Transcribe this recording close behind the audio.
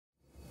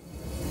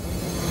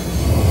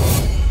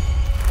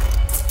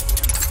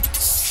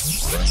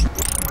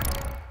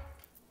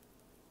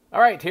All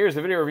right, here's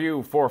the video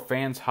review for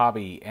Fans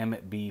Hobby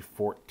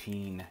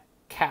MB-14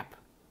 KAP.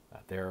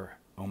 Their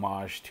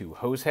homage to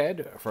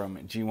Hosehead from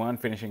G1,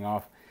 finishing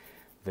off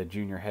the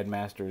Junior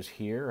Headmasters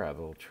here. The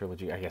little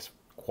trilogy, I guess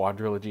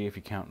quadrilogy if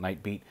you count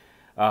Nightbeat.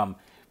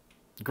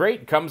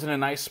 Great, comes in a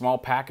nice small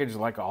package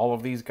like all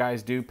of these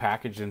guys do,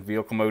 packaged in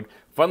vehicle mode.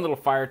 Fun little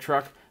fire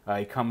truck.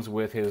 He comes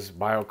with his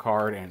bio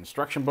card and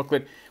instruction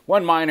booklet.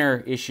 One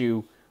minor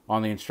issue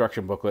on the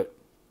instruction booklet.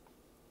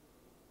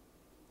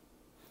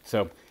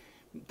 So,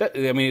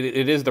 I mean,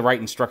 it is the right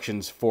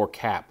instructions for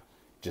KAP.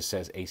 It just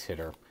says ace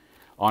hitter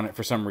on it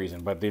for some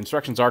reason, but the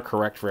instructions are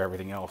correct for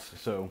everything else.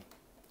 So,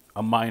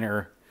 a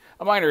minor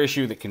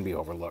issue that can be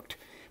overlooked.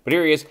 But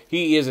here he is.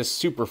 He is a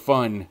super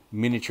fun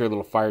miniature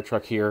little fire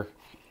truck here.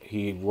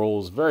 He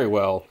rolls very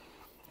well,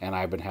 and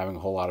I've been having a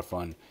whole lot of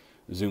fun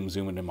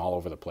zooming him all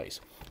over the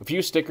place. A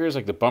few stickers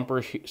like the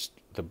bumper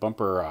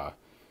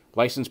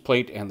license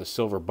plate and the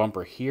silver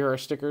bumper here are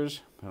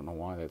stickers. I don't know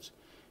why that's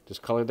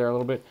discolored there a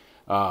little bit.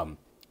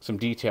 Some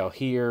detail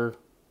here,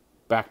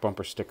 back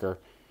bumper sticker,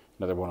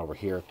 another one over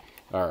here,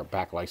 or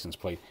back license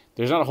plate.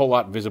 There's not a whole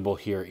lot visible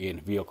here in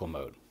vehicle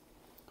mode.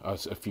 A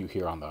few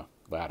here on the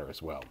ladder as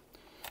well.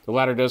 The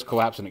ladder does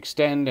collapse and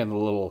extend, and the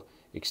little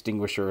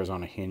extinguisher is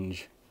on a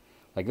hinge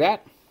like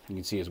that. You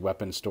can see his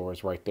weapon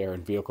stores right there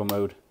in vehicle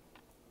mode.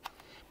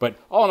 But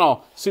all in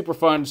all, super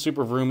fun,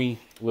 super roomy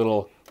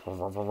little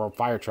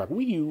fire truck.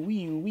 Wee-oo,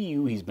 wee-oo,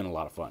 wee-oo. He's been a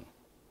lot of fun.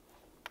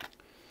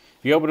 If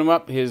you open him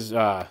up,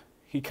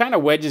 he kind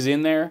of wedges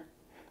in there,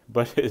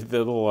 but the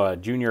little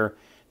junior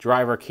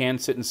driver can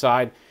sit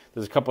inside.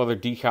 There's a couple other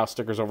decal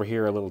stickers over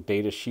here, a little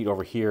data sheet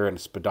over here, and a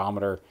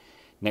speedometer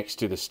next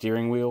to the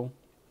steering wheel.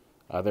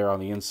 There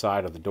on the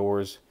inside of the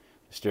doors.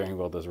 The steering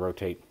wheel does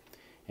rotate,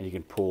 and you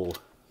can pull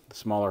the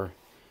smaller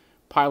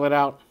pilot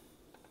out.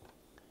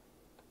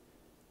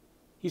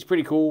 He's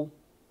pretty cool.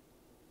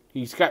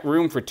 He's got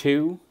room for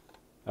two,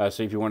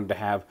 so if you wanted to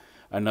have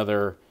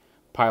another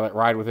pilot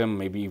ride with him,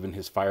 maybe even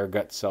his Fire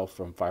Guts self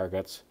from Fire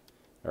Guts,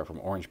 or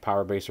from Orange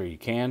Power Baser, you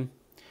can.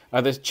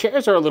 The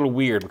chairs are a little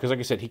weird because, like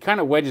I said, he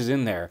kind of wedges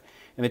in there,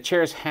 and the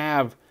chairs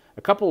have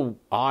a couple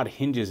odd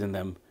hinges in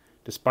them,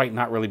 despite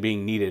not really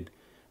being needed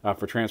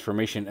for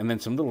transformation, and then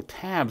some little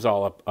tabs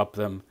all up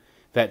them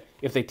that,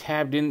 if they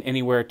tabbed in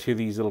anywhere to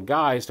these little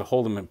guys to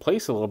hold them in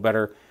place a little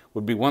better,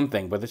 would be one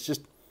thing, but it's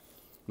just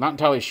not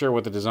entirely sure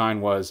what the design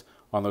was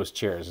on those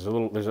chairs.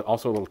 There's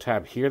also a little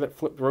tab here that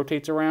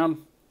rotates around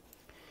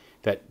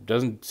that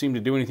doesn't seem to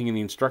do anything in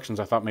the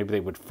instructions. I thought maybe they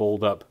would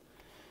fold up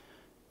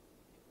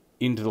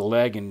into the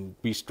leg and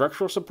be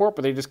structural support,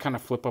 but they just kind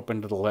of flip up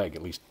into the leg.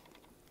 At least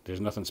there's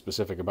nothing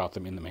specific about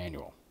them in the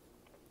manual.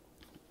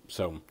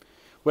 So,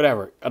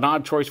 whatever. An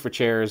odd choice for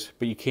chairs,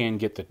 but you can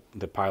get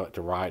the pilot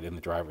to ride in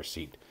the driver's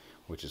seat,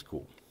 which is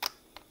cool.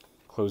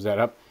 Close that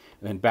up.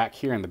 And then back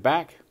here in the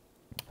back,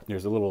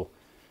 there's a little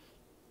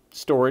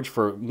storage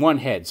for one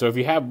head. So if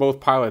you have both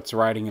pilots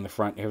riding in the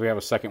front, if you have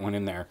a second one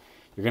in there,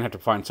 you're going to have to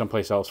find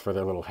someplace else for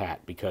their little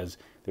hat, because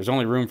there's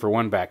only room for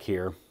one back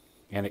here.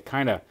 And it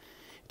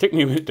took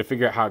me a minute to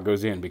figure out how it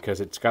goes in, because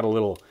it's got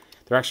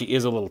there actually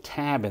is a little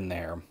tab in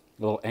there,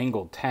 a little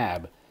angled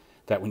tab,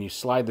 that when you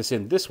slide this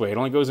in this way, it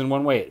only goes in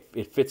one way.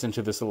 It fits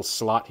into this little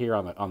slot here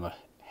on the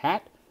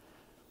hat,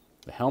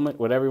 the helmet,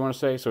 whatever you want to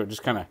say. So it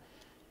just kind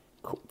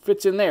of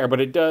fits in there, but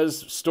it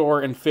does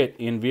store and fit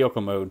in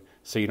vehicle mode,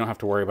 so you don't have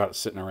to worry about it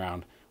sitting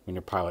around when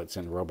your pilot's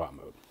in robot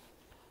mode.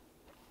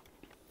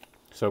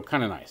 So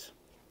kind of nice.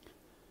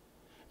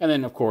 And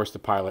then, of course, the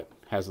pilot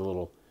has a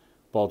little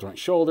ball joint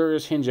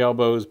shoulders, hinge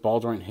elbows, ball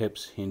joint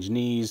hips, hinge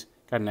knees,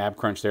 got an ab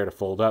crunch there to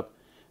fold up,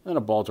 and then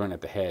a ball joint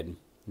at the head,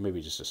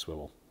 maybe just a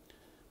swivel.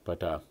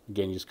 But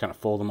again, you just kind of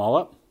fold them all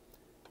up,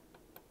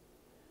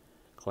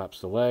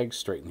 collapse the legs,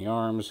 straighten the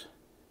arms,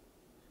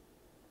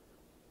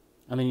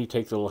 and then you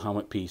take the little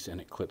helmet piece and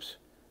it clips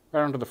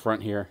right onto the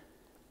front here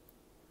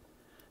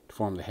to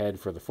form the head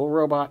for the full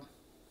robot,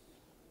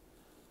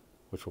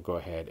 which we'll go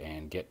ahead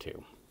and get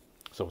to.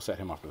 So we'll set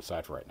him off to the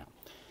side for right now.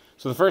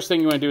 So the first thing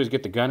you want to do is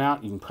get the gun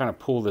out. You can kind of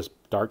pull this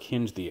dark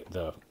hinge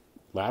the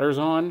ladders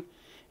on.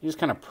 You just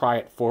kind of pry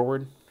it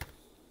forward.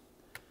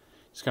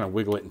 Just kind of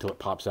wiggle it until it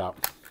pops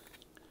out.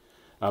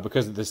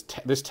 Because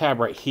this tab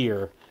right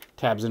here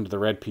tabs into the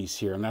red piece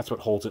here, and that's what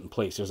holds it in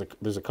place.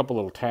 There's a couple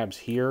little tabs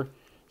here.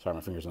 Sorry,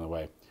 my finger's in the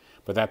way.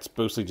 But that's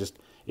mostly just,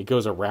 it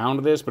goes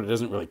around this, but it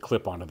doesn't really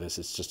clip onto this.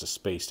 It's just a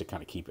space to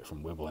kind of keep it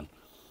from wibbling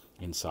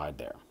inside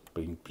there.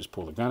 But you can just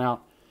pull the gun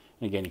out.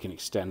 And again, you can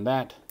extend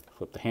that,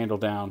 flip the handle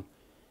down,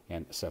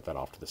 and set that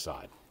off to the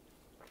side.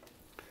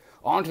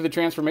 On to the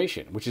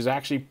transformation, which is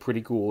actually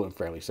pretty cool and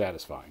fairly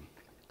satisfying.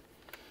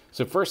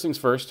 So first things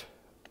first,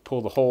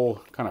 pull the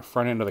whole kind of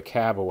front end of the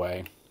cab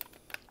away,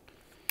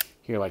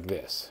 here like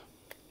this.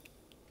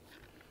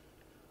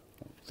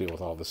 We'll deal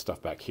with all this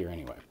stuff back here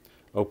anyway.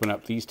 Open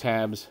up these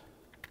tabs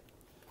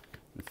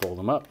and fold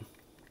them up.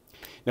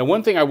 Now,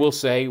 one thing I will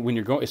say,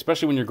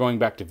 especially when you're going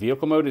back to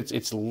vehicle mode,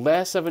 it's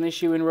less of an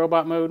issue in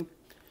robot mode,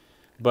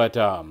 but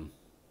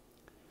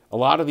a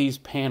lot of these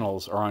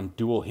panels are on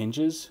dual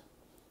hinges.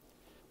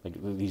 Like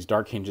these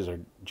dark hinges are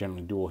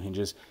generally dual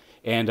hinges.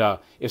 And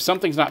if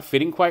something's not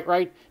fitting quite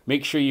right,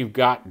 make sure you've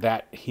got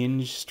that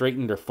hinge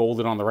straightened or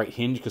folded on the right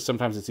hinge, because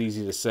sometimes it's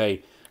easy to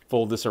say,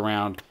 fold this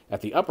around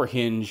at the upper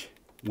hinge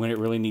when it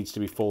really needs to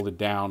be folded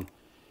down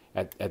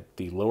at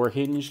the lower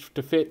hinge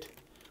to fit.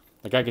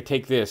 Like I could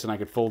take this and I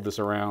could fold this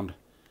around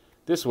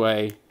this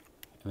way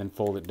and then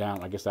fold it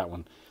down. I guess that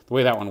one, the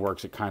way that one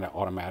works, it kind of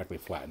automatically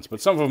flattens.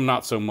 But some of them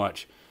not so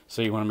much,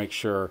 so you want to make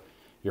sure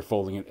you're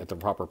folding it at the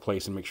proper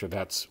place and make sure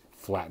that's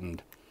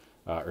flattened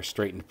or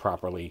straightened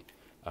properly.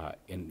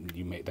 And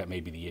that may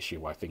be the issue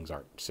why things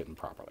aren't sitting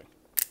properly.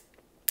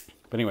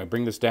 But anyway,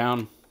 bring this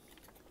down.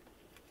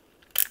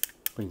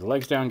 Bring the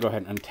legs down. Go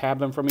ahead and untab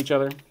them from each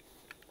other.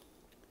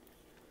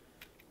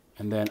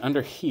 And then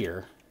under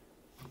here,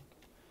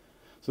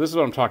 so this is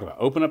what I'm talking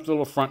about. Open up the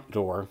little front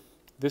door.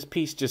 This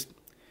piece just,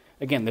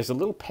 again, there's a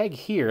little peg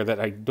here that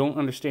I don't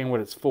understand what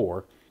it's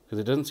for, because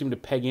it doesn't seem to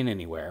peg in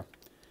anywhere.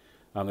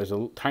 There's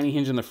a tiny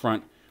hinge in the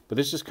front, but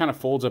this just kind of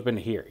folds up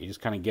into here. You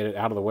just kind of get it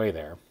out of the way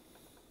there.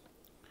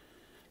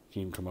 You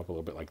can even come up a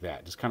little bit like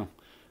that. Just kind of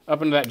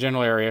up into that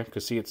general area,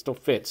 because see, it still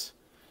fits.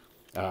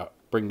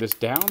 Bring this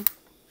down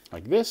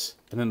like this,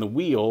 and then the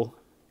wheel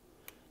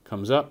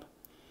comes up.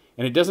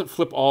 And it doesn't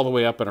flip all the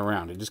way up and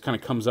around. It just kind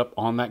of comes up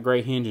on that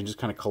gray hinge and just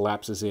kind of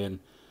collapses in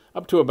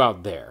up to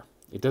about there.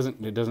 It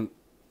doesn't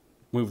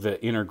move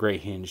the inner gray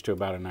hinge to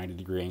about a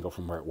 90-degree angle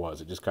from where it was.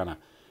 It just kind of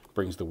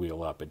brings the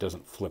wheel up. It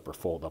doesn't flip or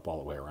fold up all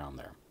the way around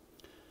there.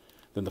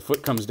 Then the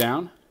foot comes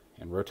down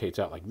and rotates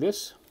out like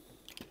this.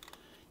 You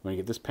want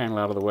to get this panel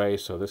out of the way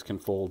so this can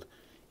fold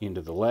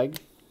into the leg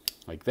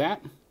like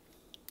that.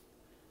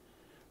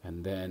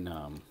 And then,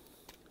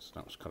 so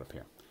now it's cut up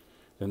here.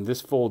 Then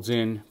this folds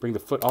in, bring the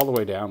foot all the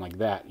way down like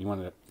that. You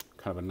want a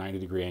kind of a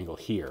 90-degree angle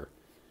here.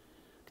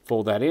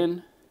 Fold that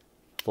in,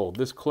 fold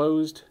this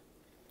closed,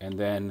 and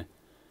then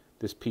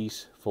this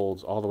piece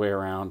folds all the way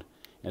around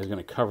and is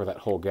going to cover that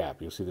whole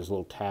gap. You'll see there's a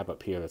little tab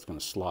up here that's going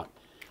to slot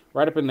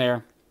right up in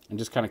there and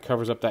just kind of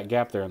covers up that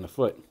gap there in the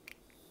foot.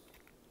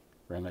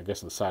 Or in, I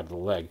guess, on the side of the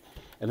leg.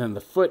 And then the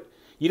foot,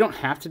 you don't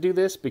have to do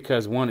this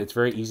because, one, it's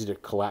very easy to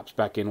collapse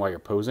back in while you're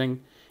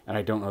posing. And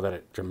I don't know that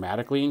it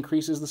dramatically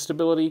increases the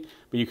stability,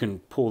 but you can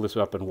pull this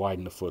up and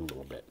widen the foot a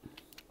little bit.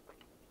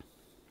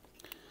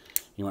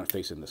 You want it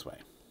facing this way.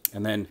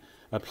 And then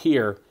up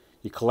here,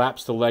 you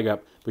collapse the leg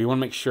up, but you want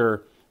to make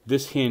sure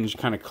this hinge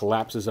kind of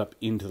collapses up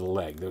into the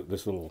leg.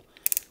 This little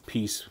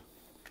piece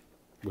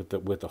with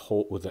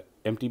the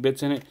empty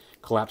bits in it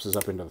collapses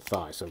up into the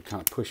thigh. So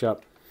kind of push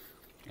up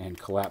and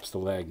collapse the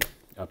leg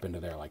up into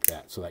there like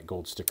that. So that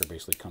gold sticker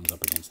basically comes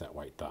up against that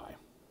white thigh.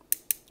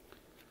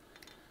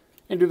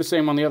 And do the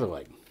same on the other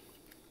leg.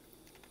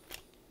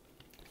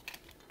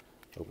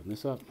 Open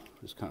this up.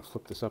 Just kind of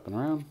flip this up and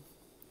around.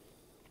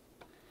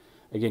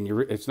 Again,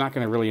 it's not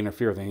going to really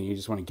interfere with anything. You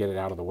just want to get it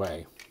out of the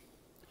way.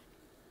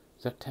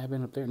 Is that tab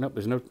in up there? Nope,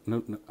 there's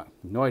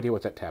no idea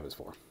what that tab is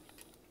for.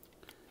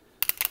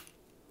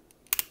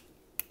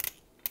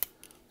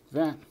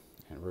 That,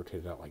 and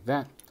rotate it out like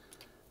that.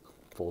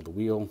 Fold the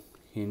wheel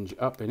hinge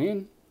up and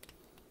in,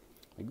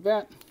 like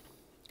that.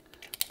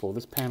 Fold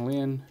this panel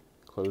in,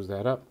 close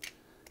that up.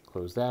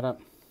 Close that up,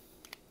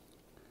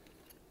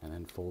 and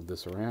then fold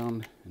this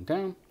around and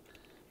down,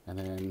 and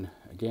then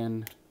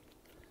again,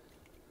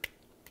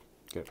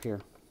 get up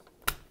here,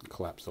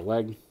 collapse the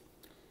leg,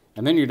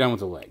 and then you're done with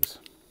the legs.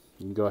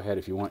 You can go ahead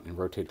if you want and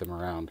rotate them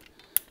around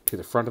to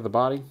the front of the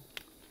body.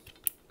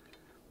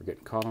 We're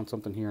getting caught on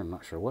something here, I'm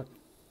not sure what.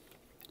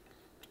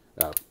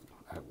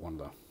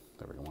 One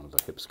of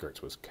the hip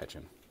skirts was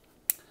catching.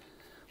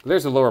 But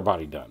there's the lower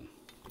body done.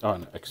 Oh,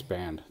 and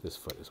expand this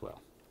foot as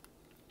well.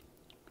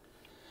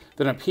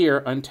 Then up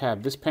here,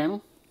 untab this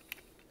panel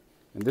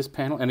and this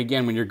panel. And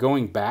again, when you're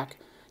going back,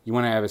 you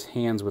want to have his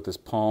hands with his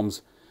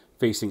palms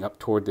facing up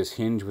toward this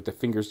hinge with the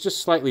fingers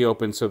just slightly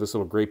open so this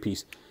little gray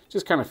piece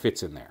just kind of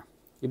fits in there.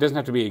 It doesn't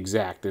have to be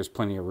exact. There's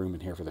plenty of room in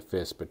here for the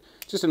fist, but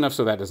just enough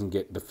so that doesn't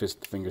get the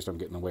fingers don't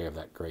get in the way of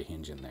that gray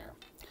hinge in there.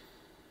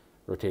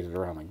 Rotate it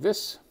around like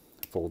this.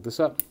 Fold this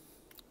up.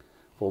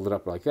 Fold it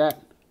up like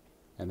that.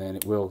 And then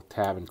it will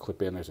tab and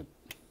clip in. There's a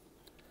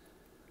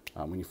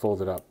when you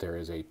fold it up, there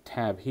is a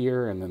tab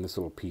here, and then this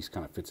little piece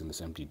kind of fits in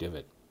this empty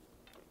divot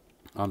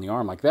on the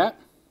arm like that.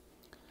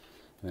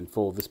 And then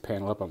fold this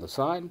panel up on the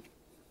side,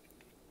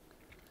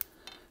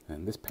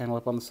 and this panel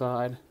up on the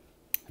side,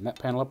 and that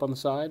panel up on the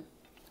side.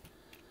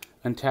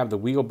 Untab the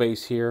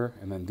wheelbase here,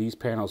 and then these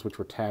panels which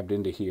were tabbed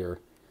into here,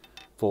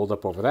 fold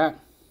up over that,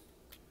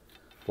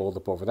 fold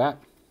up over that,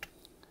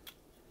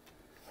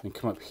 and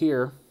come up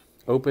here,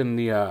 open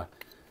the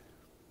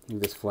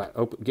this flat,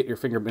 get your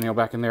fingernail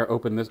back in there,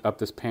 open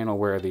this panel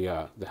where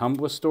the helmet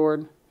was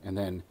stored, and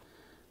then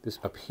this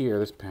up here,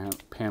 this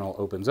panel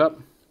opens up,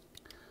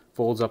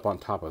 folds up on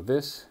top of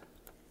this,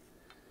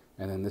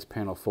 and then this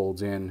panel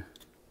folds in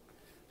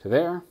to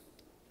there,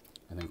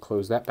 and then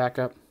close that back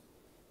up,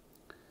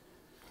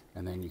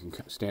 and then you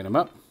can stand them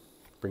up,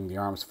 bring the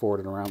arms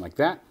forward and around like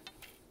that,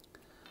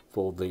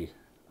 fold the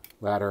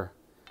ladder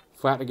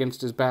flat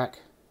against his back,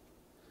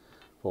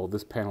 fold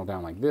this panel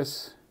down like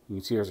this. You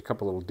can see there's a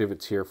couple little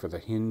divots here for the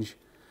hinge.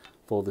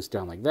 fold this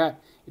down like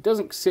that. It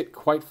doesn't sit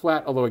quite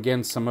flat, although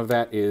again, some of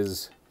that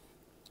is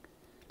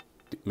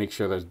make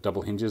sure those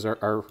double hinges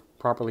are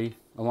properly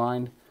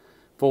aligned.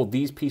 Fold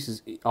these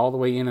pieces all the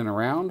way in and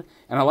around.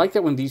 And I like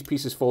that when these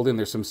pieces fold in,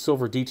 there's some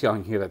silver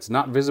detailing here that's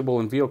not visible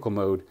in vehicle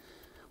mode,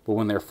 but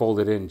when they're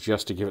folded in,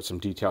 just to give it some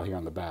detail here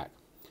on the back.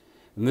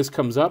 And this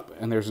comes up,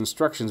 and there's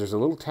instructions. There's a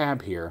little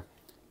tab here.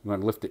 You want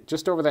to lift it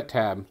just over that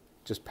tab,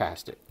 just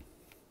past it.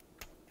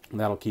 And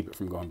that'll keep it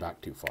from going back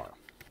too far.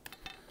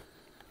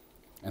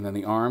 And then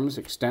the arms,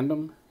 extend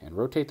them and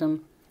rotate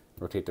them.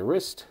 Rotate the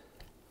wrist,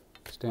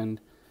 extend,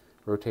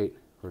 rotate,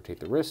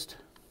 rotate the wrist.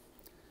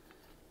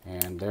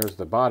 And there's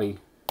the body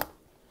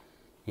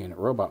in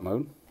robot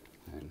mode.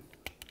 And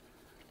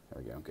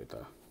there we go, get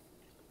the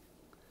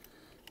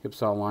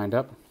hips all lined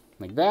up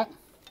like that.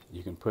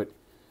 You can put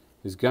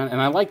his gun, and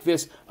I like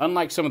this,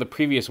 unlike some of the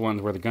previous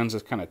ones where the gun's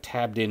just kind of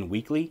tabbed in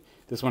weakly,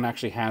 this one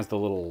actually has the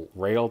little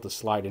rail to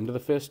slide into the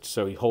fist,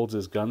 so he holds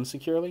his gun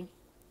securely.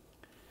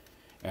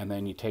 And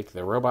then you take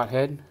the robot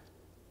head,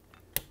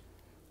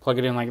 plug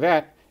it in like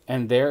that,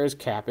 and there is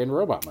Cap in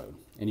robot mode.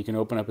 And you can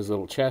open up his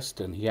little chest,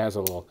 and he has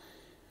a little,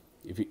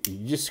 if you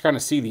just kind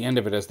of see the end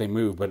of it as they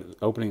move, but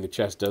opening the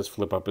chest does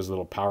flip up his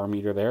little power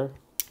meter there,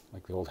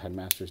 like the old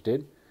Headmasters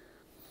did.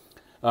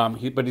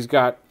 But he's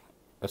got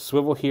a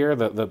swivel here.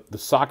 The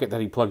socket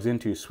that he plugs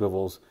into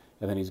swivels,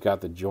 and then he's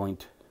got the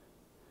joint.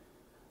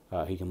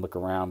 He can look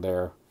around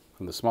there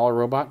from the smaller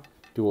robot.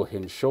 Dual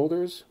hinge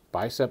shoulders,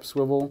 bicep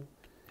swivel,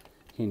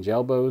 hinge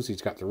elbows.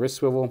 He's got the wrist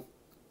swivel.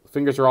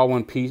 Fingers are all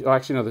one piece. Oh,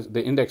 actually, no,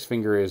 the index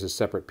finger is a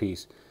separate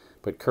piece,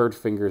 but curved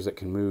fingers that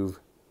can move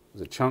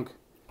is a chunk.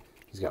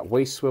 He's got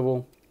waist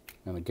swivel,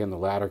 and again, the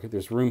ladder.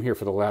 There's room here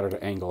for the ladder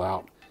to angle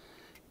out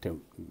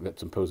to let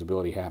some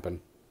posability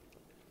happen.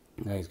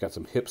 Now he's got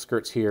some hip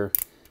skirts here.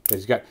 But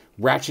he's got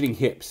ratcheting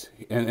hips,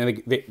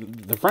 and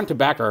the front to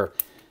back are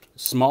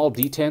small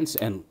detents,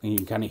 and you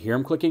can kind of hear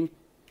them clicking.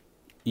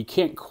 You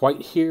can't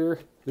quite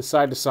hear the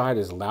side to side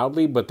as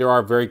loudly, but there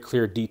are very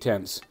clear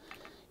detents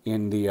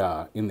in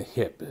the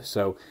hip.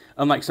 So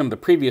unlike some of the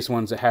previous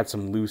ones that had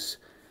some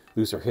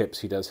looser hips,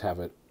 he does have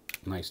a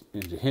nice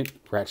into hip,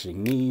 ratcheting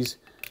knees.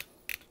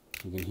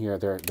 You can hear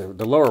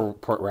the lower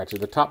part ratchet.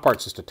 The top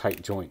part's just a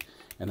tight joint,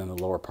 and then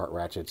the lower part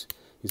ratchets.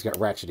 He's got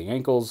ratcheting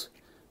ankles.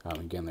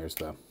 Again, there's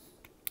the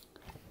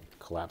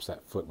collapse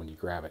that foot when you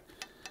grab it.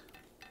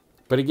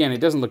 But again, it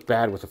doesn't look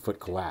bad with the foot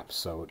collapse,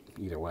 so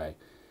either way.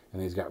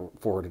 And he's got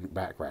forward and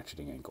back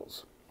ratcheting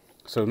ankles.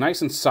 So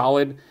nice and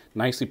solid,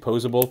 nicely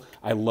posable.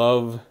 I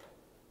love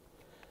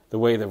the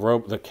way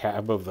the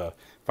cab of the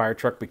fire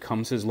truck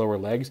becomes his lower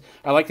legs.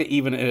 I like that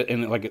even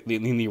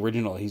in the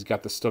original, he's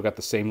got still got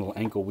the same little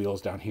ankle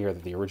wheels down here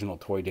that the original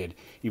toy did,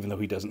 even though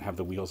he doesn't have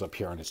the wheels up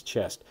here on his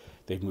chest.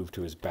 They've moved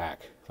to his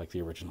back like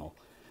the original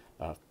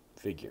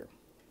figure.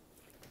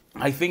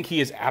 I think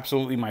he is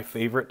absolutely my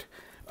favorite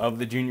of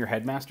the Junior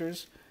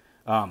Headmasters.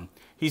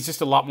 He's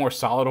just a lot more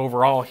solid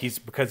overall.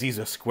 Because he's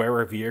a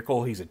squarer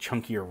vehicle, he's a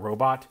chunkier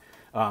robot.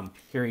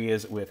 Here he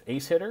is with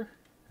Ace Hitter,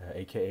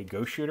 aka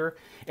Ghost Shooter.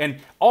 And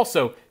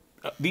also,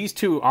 these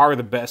two are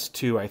the best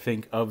two, I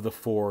think, of the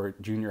 4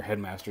 Junior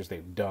Headmasters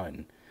they've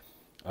done.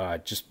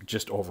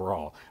 Just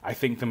overall. I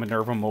think the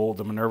Minerva mold,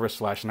 the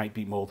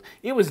Minerva/Nightbeat mold,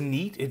 it was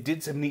neat. It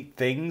did some neat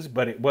things,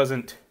 but it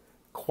wasn't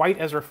quite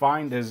as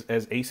refined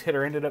as Ace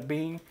Hitter ended up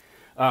being.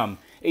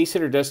 Ace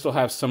Hitter does still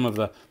have some of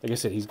the, like I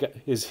said,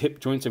 his hip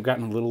joints have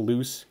gotten a little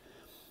loose,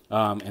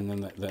 and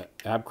then the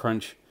ab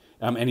crunch,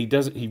 and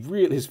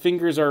his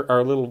fingers are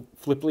a little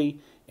flipply,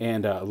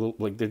 and a little,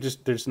 like they're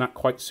just not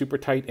quite super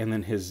tight, and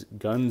then his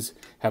guns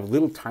have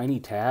little tiny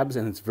tabs,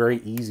 and it's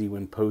very easy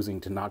when posing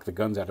to knock the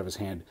guns out of his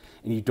hand,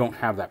 and you don't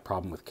have that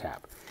problem with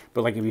Cap.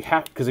 But like if you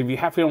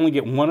have to only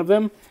get one of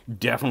them,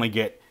 definitely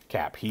get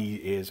Cap. He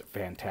is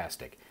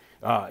fantastic.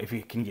 If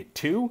you can get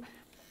 2,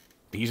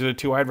 these are the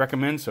 2 I'd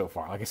recommend so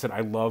far. Like I said,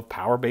 I love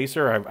Power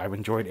Baser. I've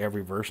enjoyed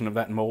every version of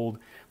that mold,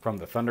 from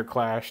the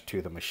Thunderclash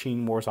to the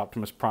Machine Wars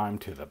Optimus Prime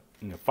to the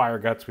Fire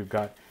Guts we've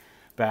got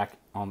back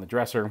on the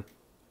dresser.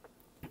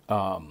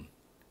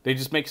 They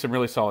just make some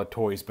really solid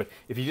toys, but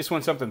if you just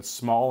want something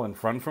small and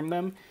fun from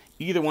them,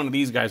 either one of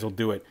these guys will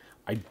do it.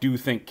 I do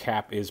think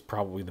Cap is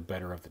probably the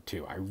better of the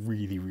 2. I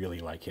really, really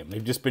like him.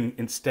 They've just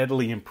been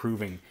steadily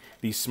improving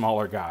these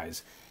smaller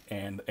guys,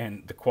 and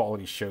the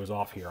quality shows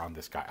off here on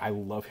this guy. I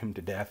love him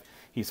to death.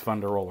 He's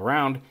fun to roll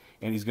around,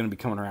 and he's going to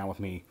be coming around with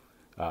me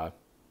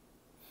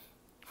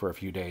for a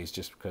few days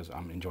just because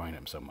I'm enjoying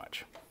him so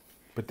much.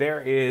 But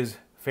there is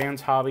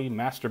Fans Hobby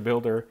Master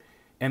Builder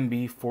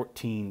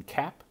MB-14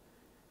 Cap.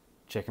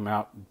 Check him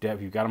out.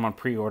 If you've got him on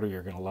pre-order,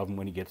 you're going to love him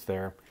when he gets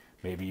there.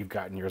 Maybe you've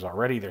gotten yours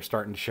already. They're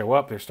starting to show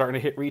up. They're starting to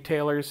hit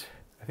retailers,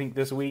 I think,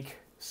 this week.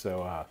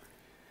 So,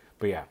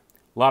 but yeah,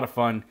 a lot of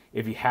fun.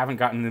 If you haven't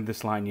gotten into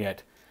this line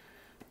yet,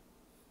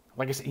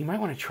 like I said, you might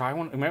want to try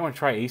one. You might want to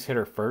try Ace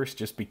Hitter first,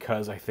 just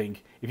because I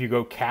think if you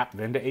go Cap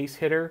then to Ace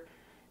Hitter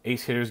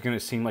is going to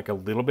seem like a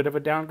little bit of a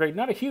downgrade.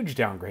 Not a huge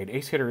downgrade.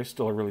 Ace Hitter is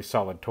still a really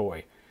solid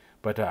toy,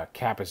 but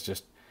Cap is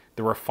just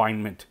the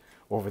refinement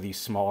over these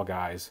small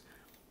guys.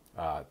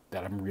 that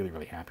I'm really,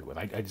 really happy with.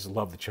 I just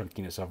love the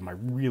chunkiness of him. I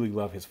really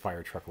love his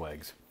fire truck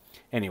legs.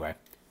 Anyway,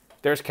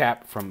 there's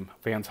KAP from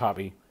Vans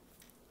Hobby.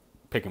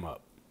 Pick him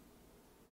up.